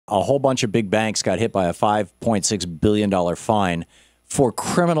a whole bunch of big banks got hit by a $5.6 billion fine for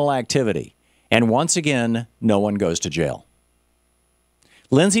criminal activity. And once again, no one goes to jail.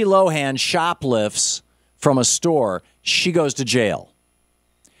 Lindsay Lohan shoplifts from a store. She goes to jail.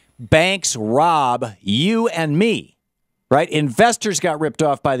 Banks rob you and me, right? Investors got ripped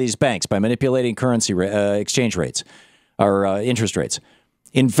off by these banks by manipulating currency exchange rates or interest rates.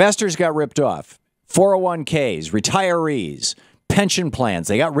 Investors got ripped off. 401ks, retirees, pension plans,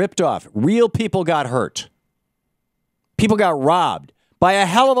 they got ripped off. Real people got hurt. People got robbed by a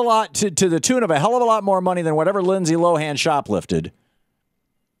hell of a lot, to the tune of a hell of a lot more money than whatever Lindsay Lohan shoplifted.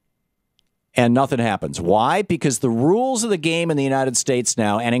 And nothing happens. Why? Because the rules of the game in the United States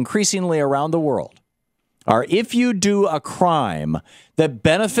now, and increasingly around the world, are if you do a crime that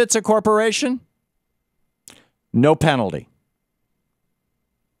benefits a corporation, no penalty.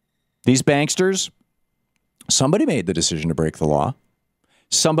 These banksters, somebody made the decision to break the law.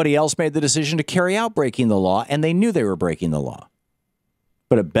 Somebody else made the decision to carry out breaking the law, and they knew they were breaking the law.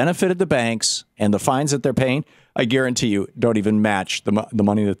 But it benefited the banks, and the fines that they're paying, I guarantee you, don't even match the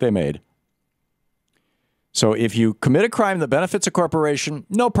money that they made. So if you commit a crime that benefits a corporation,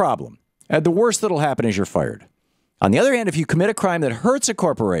 no problem. And the worst that'll happen is you're fired. On the other hand, if you commit a crime that hurts a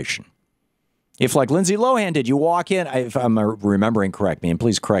corporation, if like Lindsay Lohan did, you walk in, if I'm remembering correct me, and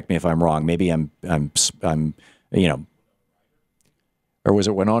please correct me if I'm wrong. Maybe I'm you know, or was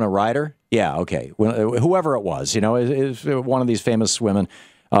it Winona Ryder? Yeah, okay. Whoever it was, you know, is one of these famous women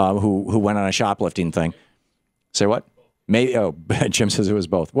who went on a shoplifting thing. Say what? Maybe. Oh, Jim says it was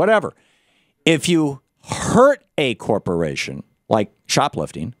both. Whatever. If you hurt a corporation, like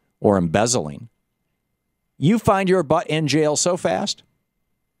shoplifting or embezzling, you find your butt in jail so fast.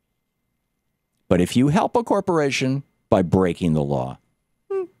 But if you help a corporation by breaking the law,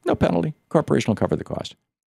 no penalty. Corporation will cover the cost.